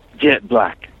there, Jet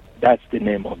Black, that's the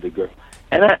name of the girl.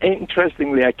 And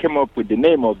interestingly, I came up with the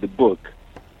name of the book,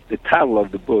 the title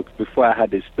of the book, before I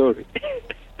had the story.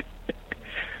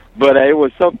 But it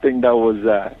was something that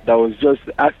was just,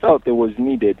 I felt it was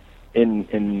needed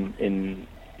in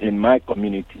my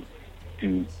community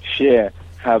to share,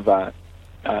 have a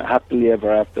happily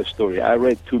ever after story. I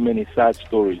read too many sad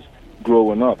stories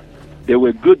growing up. They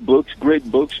were good books, great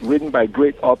books, written by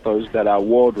great authors that are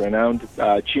world-renowned,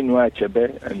 Chinua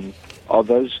Achebe and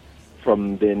others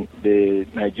from the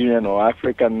Nigerian or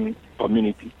African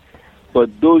community. But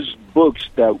those books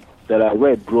that I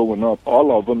read growing up,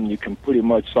 all of them you can pretty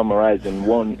much summarize in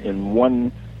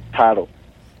one title.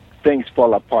 Things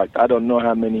Fall Apart. I don't know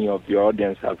how many of your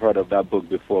audience have heard of that book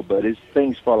before, but it's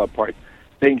Things Fall Apart.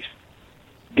 Things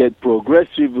get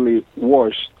progressively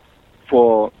worse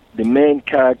for the main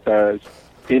characters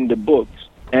in the books.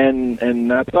 And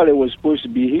I thought it was supposed to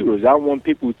be heroes. I want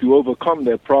people to overcome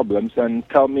their problems and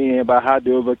tell me about how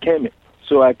they overcame it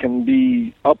so I can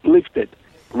be uplifted.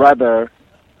 Rather,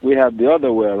 we have the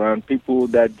other way around, people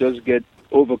that just get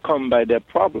overcome by their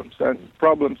problems, and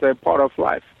problems are part of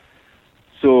life.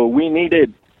 So we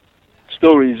needed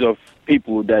stories of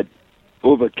people that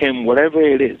overcame whatever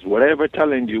it is, whatever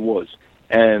challenge it was.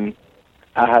 And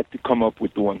I had to come up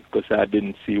with one because I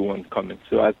didn't see one coming.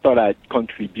 So I thought I'd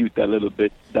contribute a little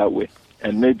bit that way.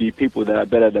 And maybe people that are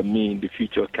better than me in the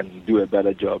future can do a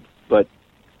better job. But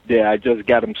there, I just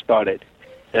got them started.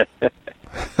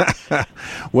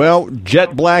 Well,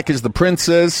 Jet Black is the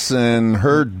princess, and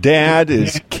her dad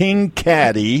is King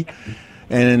Caddy.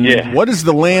 And What is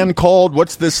the land called?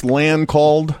 What's this land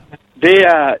called? They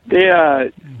are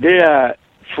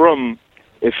from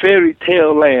a fairy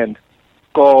tale land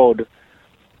called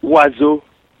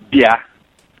Wazobia.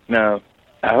 Now,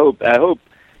 I hope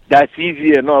that's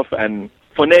easy enough and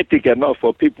phonetic enough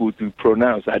for people to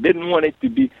pronounce. I didn't want it to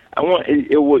be.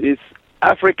 It's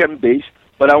African based,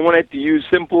 but I wanted to use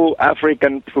simple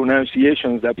African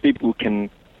pronunciations that people can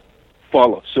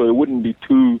follow, so it wouldn't be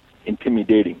too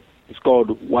intimidating. It's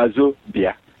called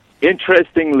Wazobia.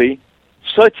 Interestingly,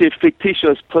 such a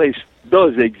fictitious place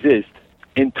does exist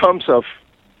in terms of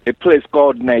a place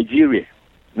called Nigeria.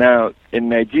 Now, in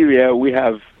Nigeria, we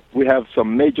have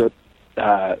some major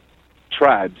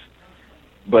tribes,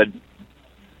 but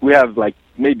we have like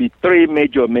maybe three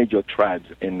major tribes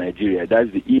in Nigeria.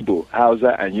 That's the Igbo,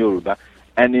 Hausa, and Yoruba.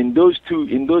 And in those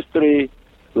three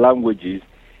languages,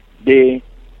 they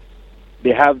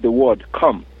have the word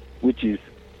come, which in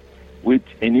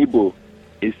Igbo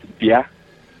is bia.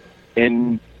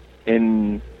 In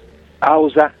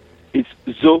Hausa, it's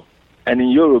zo, and in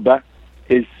Yoruba,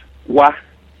 is wa.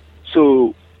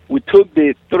 So we took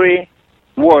the three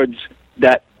words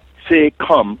that say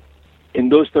come in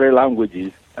those three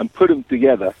languages and put them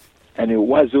together, and it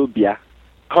was Obia.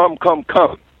 Come.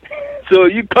 So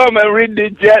you come and read the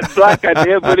Jet Black and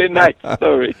the Ebony Night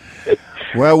story.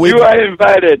 Well, you are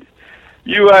invited.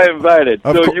 You are invited.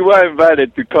 You are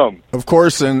invited to come. Of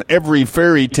course, in every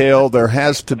fairy tale, there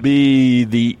has to be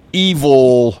the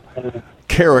evil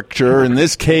character. In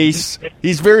this case,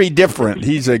 he's very different.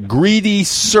 He's a greedy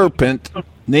serpent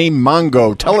named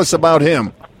Mongo. Tell us about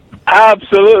him.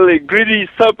 Absolutely. Greedy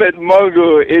serpent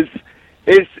Mongo is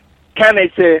kind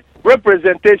of a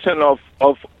representation of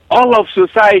all of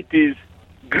society's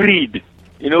greed.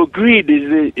 You know, greed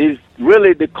is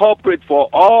really the culprit for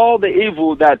all the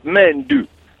evil that men do.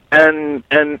 And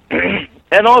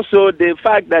also the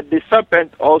fact that the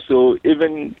serpent also,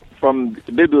 even from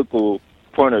the biblical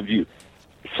point of view,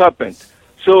 serpent.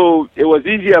 So it was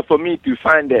easier for me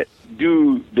to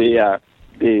do the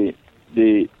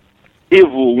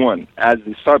evil one as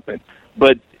the serpent.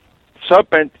 But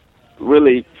serpent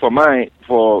really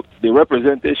for the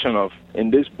representation of in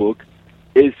this book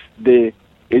is the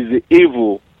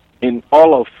evil in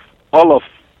all of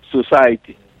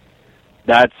society.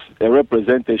 That's a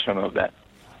representation of that.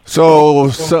 So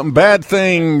some bad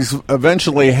things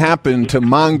eventually happen to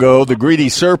Mongo, the greedy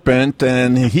serpent,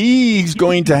 and he's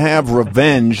going to have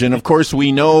revenge. And, of course,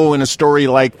 we know in a story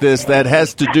like this that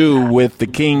has to do with the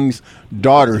king's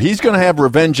daughter. He's going to have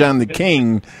revenge on the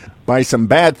king by some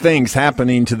bad things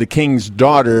happening to the king's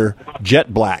daughter,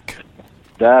 Jet Black.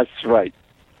 That's right.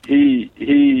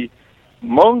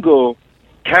 Mongo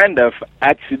kind of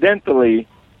accidentally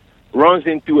runs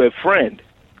into a friend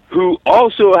who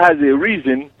also has a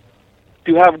reason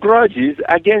to have grudges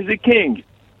against the king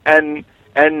and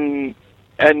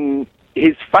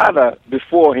his father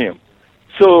before him.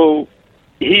 So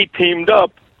he teamed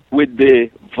up with the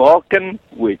Vulcan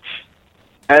witch.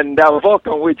 And that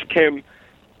Vulcan witch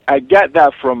I got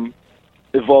that from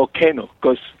the volcano,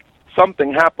 because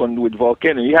something happened with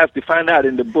volcano. You have to find out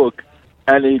in the book,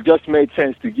 and it just made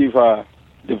sense to give her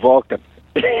the Vulcan,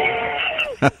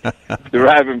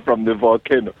 deriving from the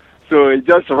volcano. So it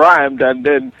just rhymed, and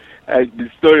then the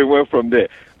story went from there.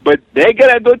 But they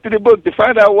gotta go to the book to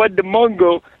find out what the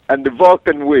Mongo and the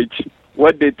Vulcan witch,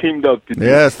 what they teamed up to do.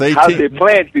 Yes, they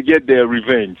planned to get their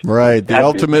revenge. Right, the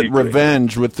ultimate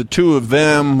revenge with the two of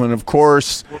them, and of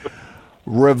course,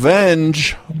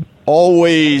 revenge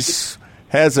always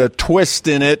has a twist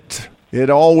in it. It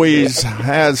always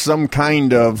has some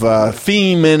kind of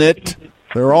theme in it.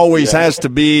 There always has to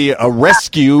be a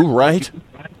rescue, right?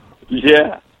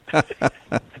 Yeah.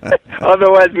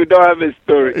 Otherwise, we don't have a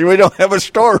story. We don't have a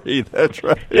story. That's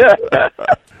right. Yeah.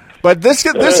 But this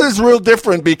is real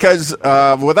different because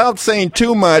without saying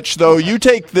too much, though, you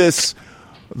take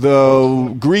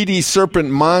the greedy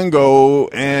serpent Mongo,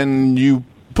 and you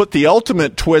put the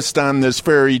ultimate twist on this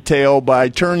fairy tale by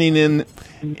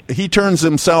he turns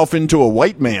himself into a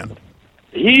white man.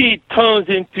 He turns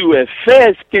into a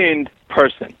fair-skinned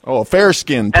person. Oh, a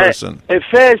fair-skinned person. A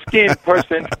fair-skinned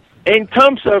person. In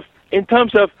terms of,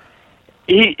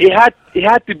 he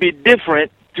had to be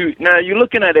different. Now you're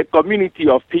looking at a community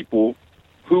of people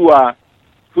who are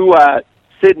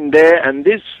sitting there, and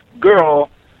this girl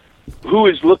who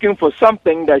is looking for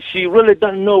something that she really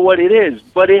doesn't know what it is,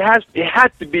 but it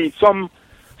had to be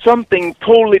something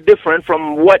totally different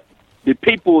from what the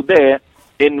people there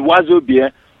in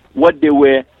Wazobia, what they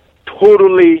were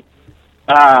totally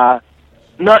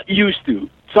not used to.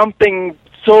 Something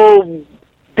so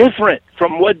different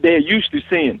from what they're used to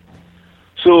seeing.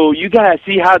 So you gotta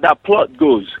see how that plot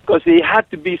goes, because it had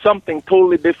to be something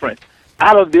totally different,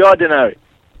 out of the ordinary,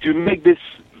 to make this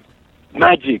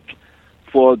magic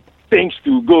for things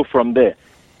to go from there.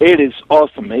 It is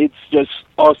awesome. It's just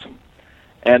awesome,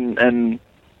 and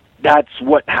that's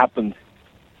what happened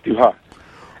to her.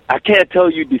 I can't tell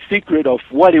you the secret of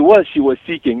what it was she was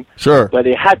seeking. Sure, but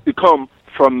it had to come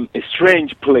from a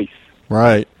strange place.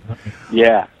 Right.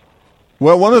 Yeah.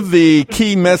 Well, one of the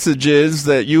key messages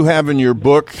that you have in your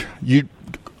book,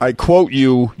 I quote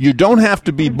you don't have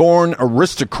to be born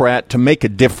aristocrat to make a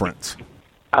difference.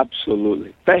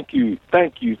 Absolutely. Thank you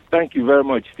very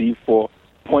much, Steve, for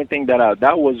pointing that out.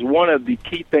 That was one of the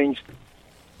key things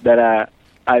that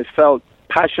I felt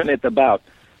passionate about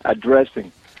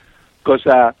addressing, because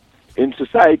in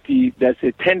society there's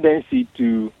a tendency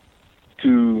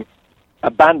to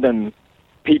abandon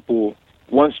people,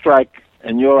 one strike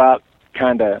and you're out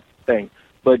kind of thing.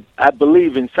 But I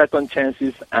believe in second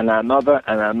chances and another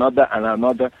and another and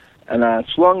another. And as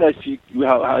long as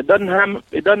it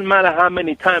doesn't matter how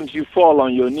many times you fall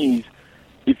on your knees,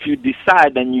 if you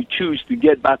decide and you choose to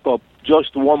get back up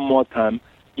just one more time,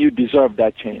 you deserve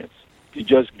that chance to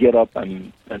just get up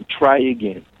and try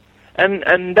again.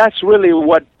 And that's really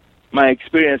what my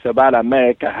experience about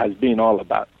America has been all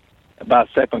about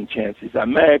second chances.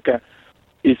 America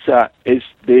is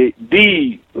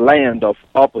the land of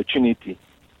opportunity,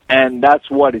 and that's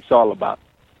what it's all about.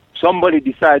 Somebody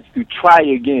decides to try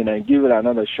again and give it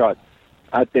another shot,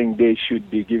 I think they should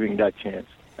be giving that chance.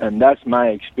 And that's my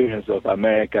experience of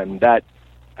America, and that,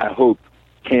 I hope,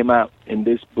 came out in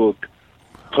this book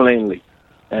plainly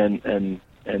and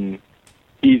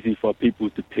easy for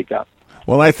people to pick up.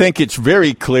 Well, I think it's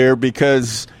very clear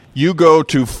because you go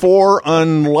to 4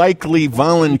 unlikely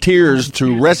volunteers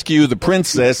to rescue the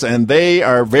princess, and they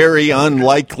are very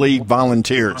unlikely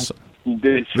volunteers.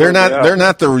 They're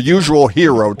not the usual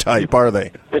hero type, are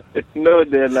they? No,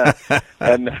 they're not.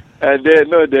 and they're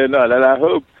not. And I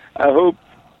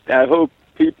hope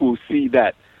people see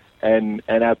that and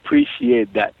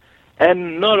appreciate that.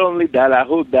 And not only that, I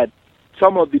hope that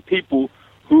some of the people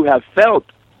who have felt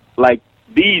like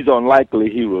these unlikely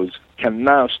heroes can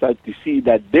now start to see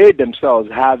that they themselves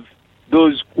have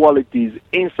those qualities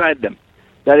inside them.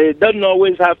 That it doesn't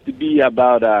always have to be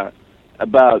about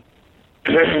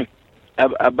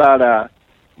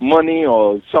money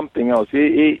or something else.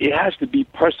 It has to be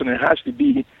personal. It has to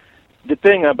be, the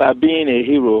thing about being a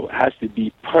hero has to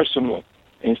be personal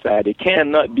inside. It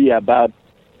cannot be about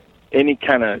any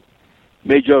kind of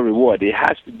major reward. It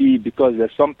has to be because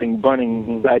there's something burning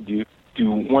inside you to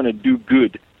want to do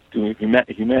good to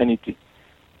humanity.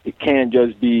 It can't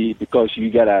just be because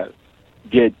you got to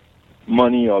get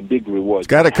money or big rewards.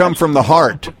 It's got to come from the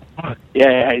heart.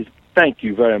 Yeah, thank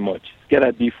you very much. It's got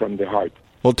to be from the heart.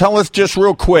 Well, tell us just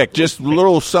real quick, just a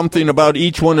little something about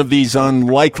each one of these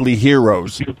unlikely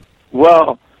heroes.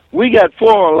 Well, we got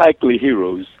 4 unlikely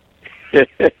heroes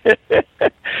that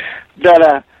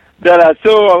are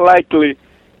so unlikely,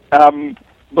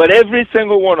 but every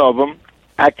single one of them,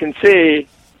 I can say,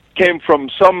 came from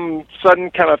some sudden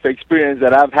kind of experience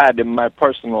that I've had in my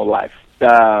personal life.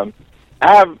 I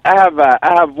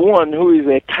have one who is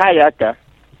a kayaker,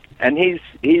 and he's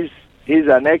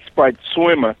an expert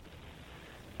swimmer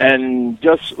and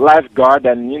just lifeguard,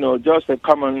 and just a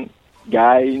common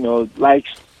guy,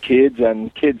 likes kids,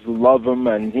 and kids love him,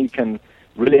 and he can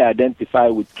really identify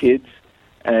with kids,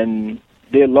 and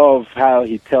they love how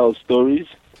he tells stories,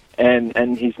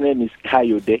 and his name is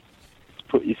Coyote.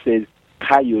 He says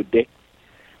Coyote,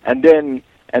 and then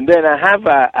I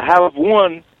have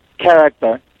one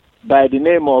character by the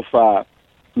name of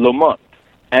Lamont,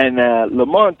 and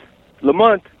Lamont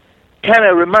kind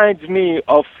of reminds me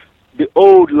of the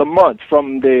old Lamont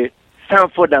from the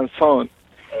Sanford and Son.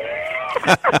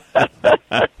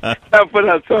 Sanford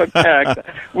and Son character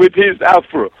with his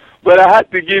afro, but I had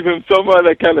to give him some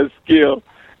other kind of skill,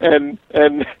 and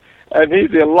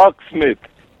he's a locksmith,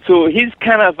 so he's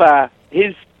kind of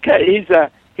he's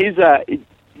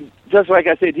just like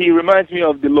I said, he reminds me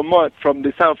of the Lamont from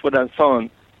the Sanford and Son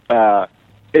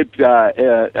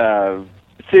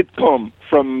sitcom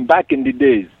from back in the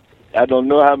days. I don't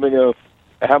know how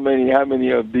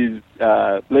many of these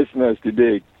listeners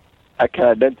today I can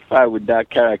identify with that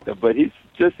character, but he's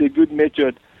just a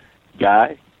good-natured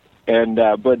guy, and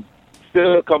but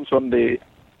still comes from the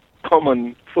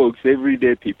common folks,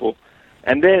 everyday people.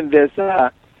 And then there's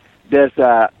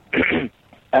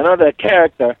another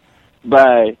character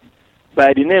by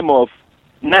the name of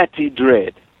Natty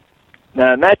Dread.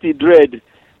 Now, Natty Dread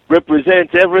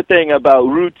represents everything about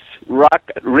roots, rock,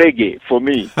 reggae for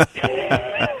me.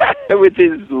 With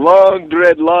his long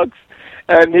dreadlocks,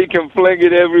 and he can fling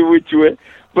it every which way.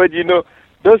 But,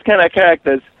 those kind of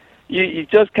characters, you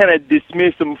just kind of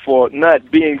dismiss them for not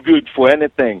being good for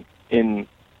anything in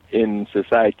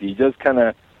society. You just kind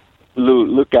of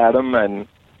look at them, and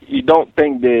you don't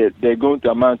think they're going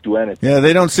to amount to anything. Yeah,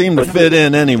 they don't seem to fit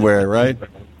in anywhere, right?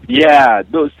 Yeah,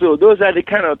 those are the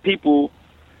kind of people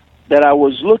that I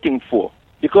was looking for,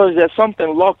 because there's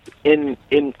something locked in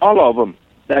all of them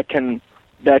that can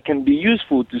be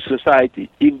useful to society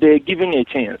if they're given a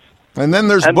chance. And then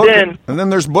there's Booker. And then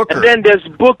there's Booker. And then there's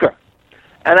Booker.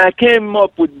 And I came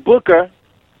up with Booker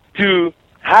to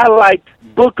highlight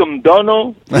Bookem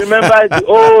Donald. Remember the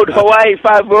old Hawaii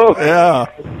 5-0? Yeah.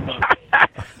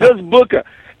 There's Booker.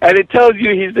 And it tells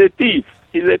you he's a thief.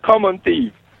 He's a common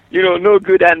thief. No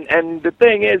good. And the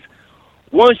thing is,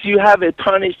 once you have a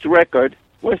tarnished record,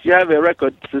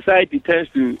 society tends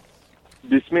to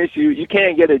dismiss you. You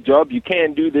can't get a job. You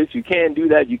can't do this. You can't do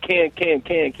that. You can't.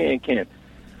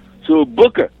 So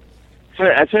Booker,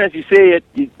 as soon as you say it,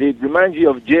 it reminds you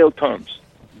of jail terms.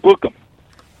 Book him.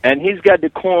 And he's got the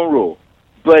cornrow.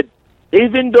 But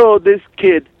even though this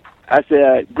kid,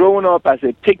 growing up as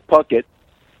a pickpocket,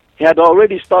 he had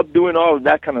already stopped doing all of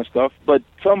that kind of stuff, but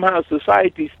somehow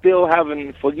society still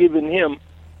haven't forgiven him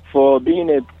for being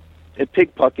a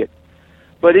pickpocket.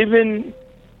 But even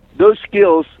those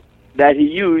skills that he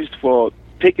used for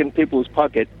picking people's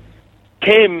pocket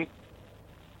came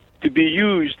to be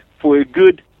used for a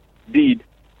good deed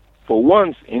for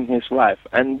once in his life.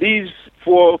 And these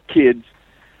 4 kids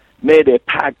made a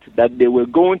pact that they were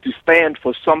going to stand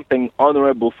for something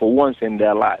honorable for once in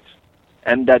their lives,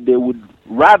 and that they would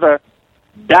rather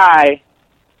die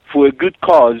for a good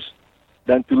cause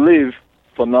than to live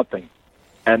for nothing.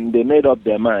 And they made up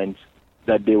their minds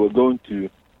that they were going to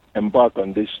embark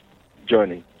on this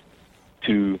journey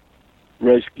to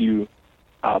rescue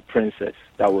our princess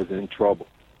that was in trouble.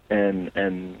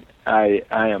 And I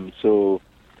am so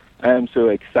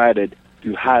excited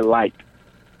to highlight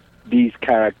these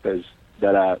characters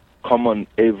that are common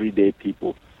everyday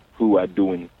people who are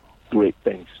doing great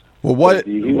things. Well, what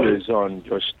the heroes on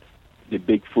just the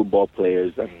big football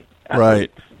players and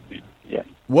right. Yeah.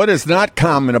 What is not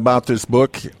common about this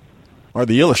book are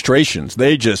the illustrations.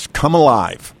 They just come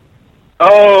alive.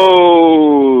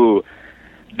 Oh,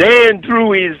 Dan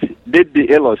Druis did the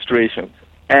illustrations,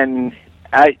 and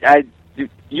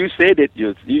you said it.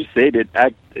 You said it.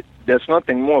 There's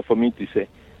nothing more for me to say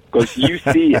because you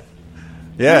see it.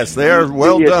 Yes, they are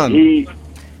well done.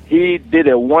 He did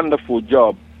a wonderful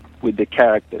job with the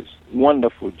characters.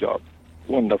 Wonderful job.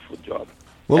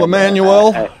 Well,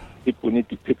 Emmanuel, people need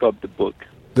to pick up the book.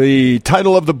 The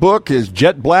title of the book is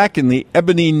Jet Black and the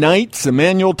Ebony Knights.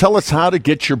 Emmanuel, tell us how to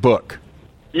get your book.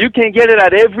 You can get it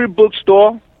at every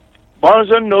bookstore, Barnes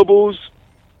 & Nobles,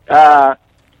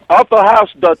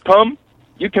 AuthorHouse.com.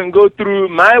 You can go through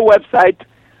my website,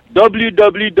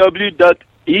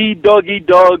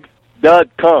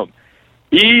 www.edoggydog.com.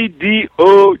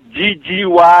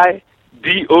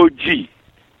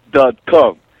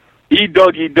 EDOGGYDOG.com.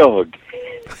 eDoggydog.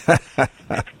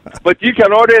 But you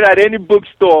can order it at any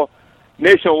bookstore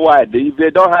nationwide. If they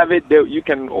don't have it, you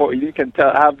can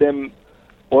have them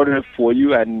order it for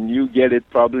you, and you get it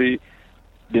probably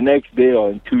the next day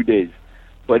or in 2 days.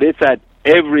 But it's at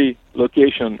every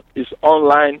location. It's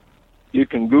online. You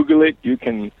can Google it. You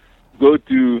can go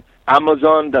to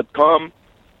Amazon.com,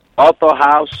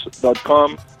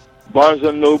 AuthorHouse.com, Barnes &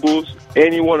 Nobles,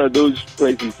 any one of those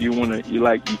places you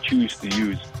choose to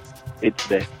use. It's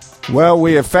there. Well,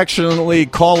 we affectionately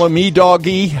call him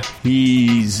E-Doggy.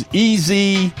 He's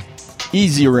Ezirim.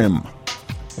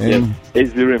 Yes,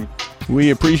 Ezirim. We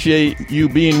appreciate you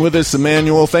being with us,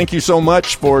 Emmanuel. Thank you so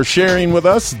much for sharing with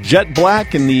us Jet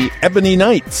Black and the Ebony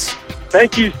Knights.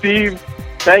 Thank you, Steve.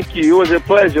 Thank you. It was a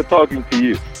pleasure talking to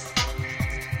you.